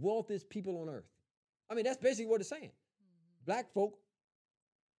the most wealthiest people on earth. I mean, that's basically what it's saying. Black folk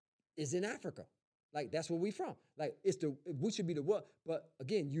is in Africa. Like, that's where we from. Like, we should be the what? But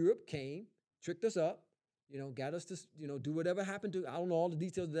again, Europe came, tricked us up, got us to, do whatever happened to. I don't know all the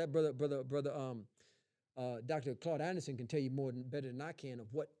details of that, brother. Dr. Claude Anderson can tell you better than I can of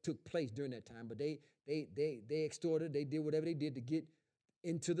what took place during that time. But they extorted, they did whatever they did to get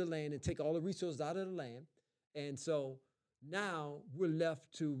into the land and take all the resources out of the land. And so now we're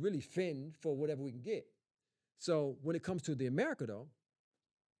left to really fend for whatever we can get. So when it comes to the America, though,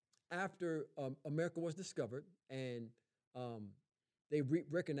 after America was discovered and they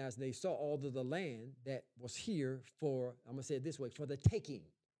recognized and they saw all of the land that was here for, I'm going to say it this way, for the taking.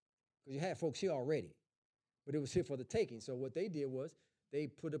 Because you had folks here already, but it was here for the taking. So what they did was they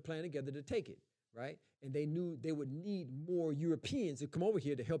put a plan together to take it, right? And they knew they would need more Europeans to come over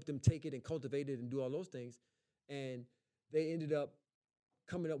here to help them take it and cultivate it and do all those things. And they ended up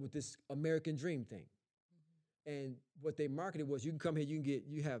coming up with this American dream thing. And what they marketed was, you can come here, you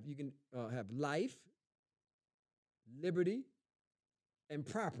can have life, liberty, and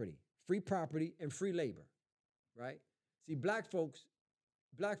property, free property and free labor, right? See, black folks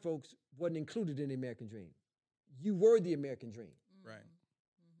wasn't included in the American dream. You were the American dream. Right.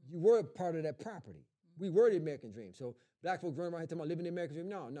 You were part of that property. We were the American dream. So black folks running around here talking about living the American dream.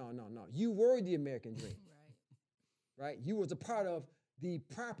 No. You were the American dream. Right? You was a part of the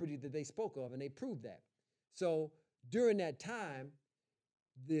property that they spoke of, and they proved that. So during that time,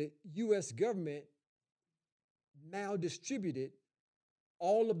 the U.S. government maldistributed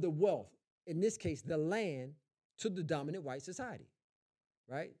all of the wealth, in this case, the land, to the dominant white society,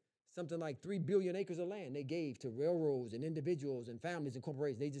 right? Something like 3 billion acres of land they gave to railroads and individuals and families and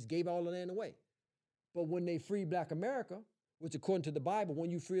corporations. They just gave all the land away. But when they freed Black America, which according to the Bible, when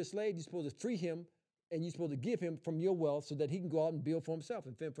you free a slave, you're supposed to free him and you're supposed to give him from your wealth so that he can go out and build for himself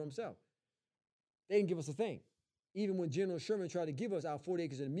and fend for himself. They didn't give us a thing. Even when General Sherman tried to give us our 40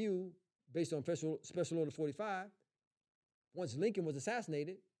 acres and a mule based on Special Order 45, once Lincoln was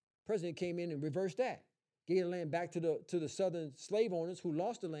assassinated, the president came in and reversed that. Gave the land back to the southern slave owners who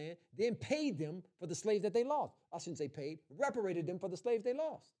lost the land, then paid them for the slaves that they lost. I shouldn't say paid, reparated them for the slaves they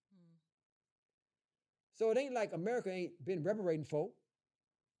lost. So it ain't like America ain't been reparating folk.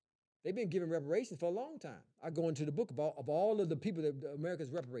 They've been giving reparations for a long time. I go into the book of all of the people that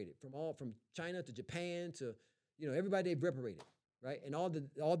America's reparated, from China to Japan to, everybody they've reparated, right? And all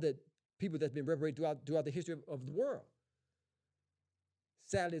the people that's been reparated throughout the history of the world.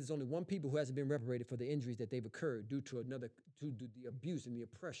 Sadly, there's only one people who hasn't been reparated for the injuries that they've occurred due to the abuse and the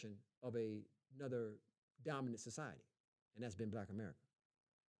oppression of another dominant society, and that's been Black America.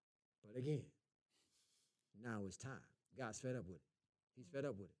 But again, now it's time. God's fed up with it. He's fed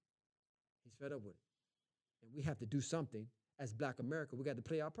up with it. He's fed up with it. And we have to do something as Black America. We got to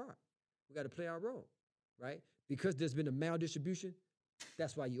play our part. We got to play our role, right? Because there's been a maldistribution,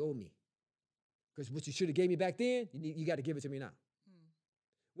 that's why you owe me. Because what you should have gave me back then, you got to give it to me now.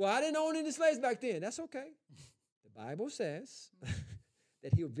 Well, I didn't own any slaves back then. That's okay. The Bible says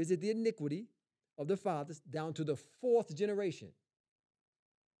that he'll visit the iniquity of the fathers down to the 4th generation.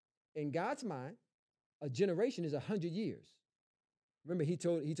 In God's mind, a generation is 100 years. Remember, he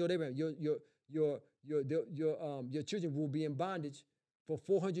told Abraham, your children will be in bondage for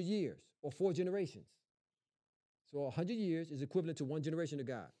 400 years or 4 generations. So 100 years is equivalent to 1 generation of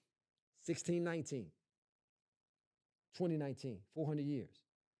God. 1619, 2019, 400 years.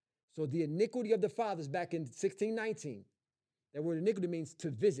 So the iniquity of the fathers back in 1619, that word iniquity means to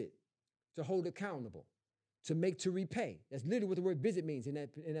visit, to hold accountable, to make, to repay. That's literally what the word visit means in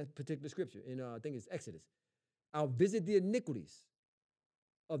that particular scripture. I think it's Exodus. I'll visit the iniquities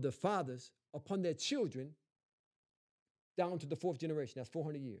of the fathers upon their children down to the 4th generation. That's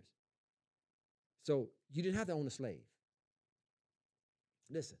 400 years. So you didn't have to own a slave.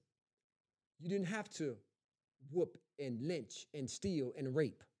 Listen, you didn't have to whoop and lynch and steal and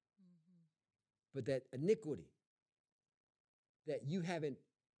rape. But that iniquity that you haven't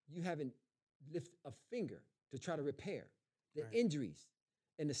lifted a finger to try to repair, the right. Injuries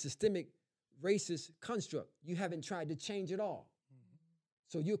and the systemic racist construct, you haven't tried to change it all.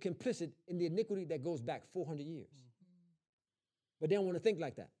 So you're complicit in the iniquity that goes back 400 years. But they don't want to think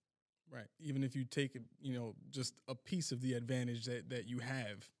like that. Right. Even if you take, just a piece of the advantage that you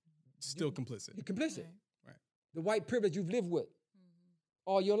have, still complicit. You're complicit. Right. the white privilege you've lived with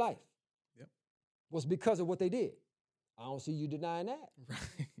all your life. Yep. Was because of what they did. I don't see you denying that.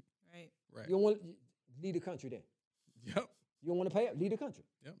 Right. You don't want to leave the country then. Yep. You don't want to pay up, leave the country.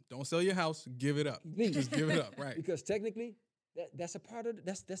 Yep. Don't sell your house. Give it up. Leave. Just give it up. Right. Because technically, that's a part of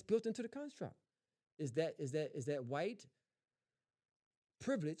that's built into the construct. Is that white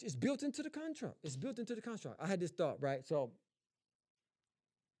privilege is built into the contract. It's built into the construct. I had this thought, right? So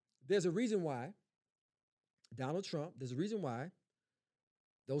there's a reason why Donald Trump, there's a reason why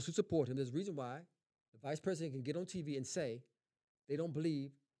those who support him, there's a reason why the vice president can get on TV and say they don't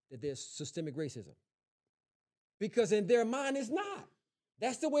believe that there's systemic racism. Because in their mind, it's not.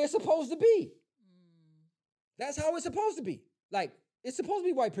 That's the way it's supposed to be. That's how it's supposed to be. Like, it's supposed to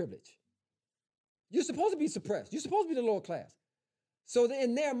be white privilege. You're supposed to be suppressed. You're supposed to be the lower class. So that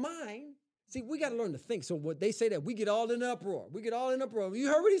in their mind, see, we got to learn to think. So what they say that we get all in uproar. We get all in uproar. You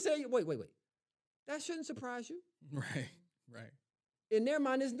heard what he said? Wait. That shouldn't surprise you. Right. In their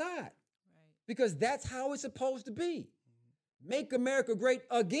mind, it's not. Because that's how it's supposed to be. Make America great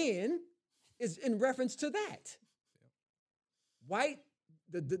again is in reference to that. White,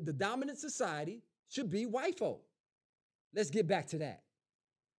 the dominant society should be white folk. Let's get back to that.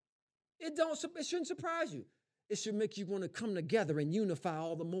 It shouldn't surprise you. It should make you want to come together and unify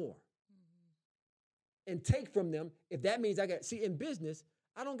all the more. And take from them, if that means in business,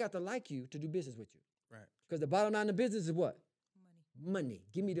 I don't got to like you to do business with you. Right. Because the bottom line of business is what? Money.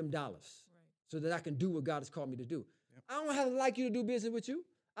 Give me them dollars. So that I can do what God has called me to do. Yep. I don't have to like you to do business with you.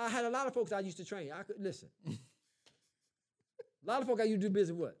 I had a lot of folks I used to train. Listen. A lot of folks I used to do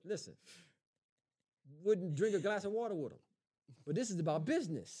business with. Listen. Wouldn't drink a glass of water with them. But this is about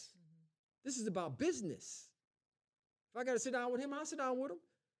business. This is about business. If I got to sit down with him, I'll sit down with him.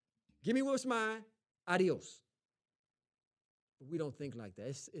 Give me what's mine. Adios. But we don't think like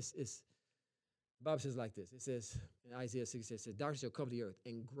that. The Bible says like this. It says, in Isaiah 6, it says, darkness shall cover the earth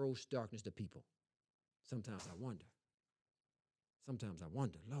and gross darkness the people. Sometimes I wonder,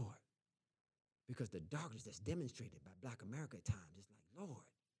 Lord, because the darkness that's demonstrated by Black America at times is like, Lord,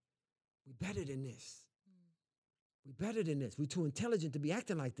 we better than this. We better than this. We're too intelligent to be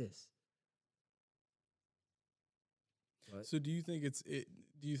acting like this. But, so do you think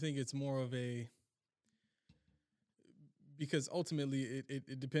it's more of a, because ultimately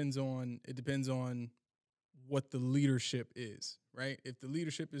it depends on what the leadership is, right? If the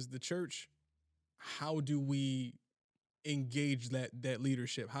leadership is the church, how do we engage that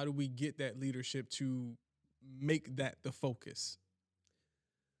leadership? How do we get that leadership to make that the focus?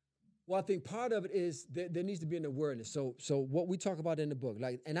 Well, I think part of it is there needs to be an awareness. So what we talk about in the book,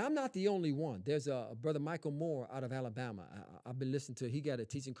 like, and I'm not the only one. There's a brother Michael Moore out of Alabama. I've been listening to. He got a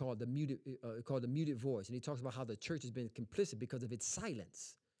teaching called the muted voice, and he talks about how the church has been complicit because of its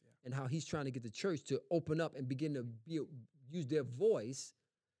silence, and how he's trying to get the church to open up and begin to use their voice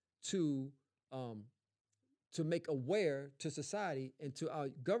to make aware to society and to our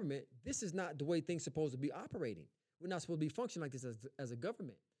government. This is not the way things are supposed to be operating. We're not supposed to be functioning like this as a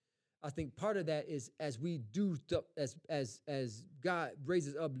government. I think part of that is as we do stuff, as God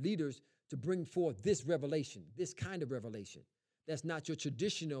raises up leaders to bring forth this revelation, this kind of revelation. That's not your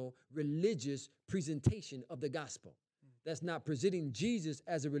traditional religious presentation of the gospel. That's not presenting Jesus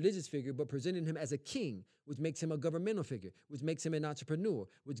as a religious figure, but presenting him as a king, which makes him a governmental figure, which makes him an entrepreneur,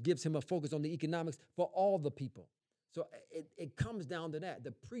 which gives him a focus on the economics for all the people. So it comes down to that,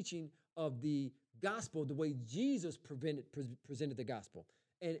 the preaching of the gospel, the way Jesus presented the gospel.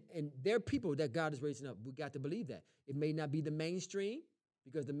 And there are people that God is raising up. We got to believe that. It may not be the mainstream,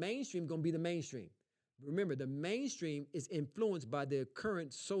 because the mainstream is going to be the mainstream. Remember, the mainstream is influenced by the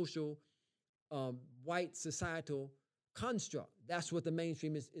current social, white societal construct. That's what the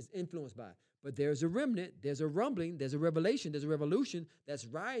mainstream is influenced by. But there's a remnant, there's a rumbling, there's a revelation, there's a revolution that's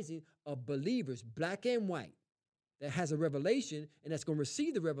rising of believers, black and white, that has a revelation and that's going to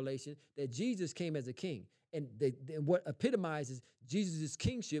receive the revelation that Jesus came as a king. And what epitomizes Jesus'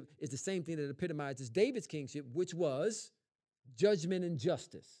 kingship is the same thing that epitomizes David's kingship, which was judgment and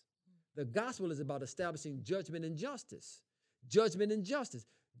justice. The gospel is about establishing judgment and justice. Judgment and justice.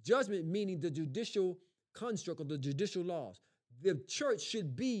 Judgment meaning the judicial construct of the judicial laws. The church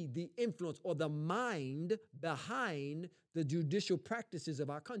should be the influence or the mind behind the judicial practices of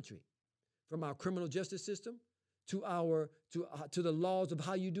our country, from our criminal justice system to the laws of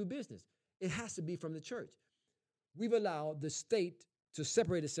how you do business. It has to be from the church. We've allowed the state to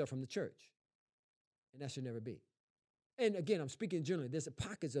separate itself from the church, and that should never be. And again, I'm speaking generally. There's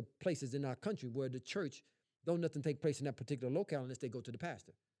pockets of places in our country where the church, don't nothing take place in that particular locale unless they go to the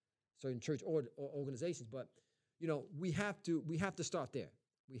pastor, certain church or organizations. But we have to start there.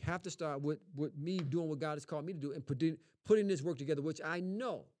 We have to start with me doing what God has called me to do and putting this work together, which I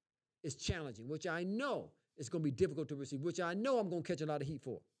know is challenging, which I know is going to be difficult to receive, which I know I'm going to catch a lot of heat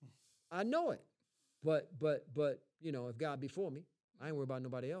for. I know it. But you know, if God be for me, I ain't worried about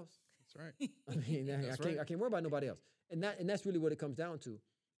nobody else. That's right. I mean, I can't worry about nobody else. And that's really what it comes down to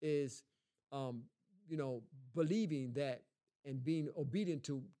is, you know, believing that and being obedient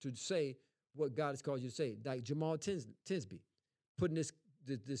to say what God has called you to say. Like Jamal Tinsby, putting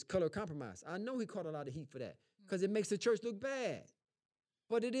this color compromise. I know he caught a lot of heat for that because it makes the church look bad.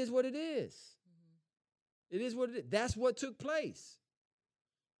 But it is what it is. Mm-hmm. It is what it is. That's what took place.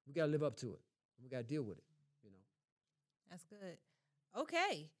 We got to live up to it. We got to deal with it, you know. That's good.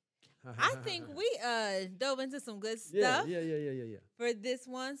 Okay. I think we dove into some good stuff. Yeah. For this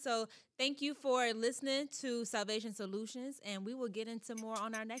one. So thank you for listening to Salvation Solutions, and we will get into more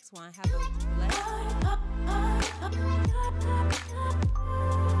on our next one. Have a blessed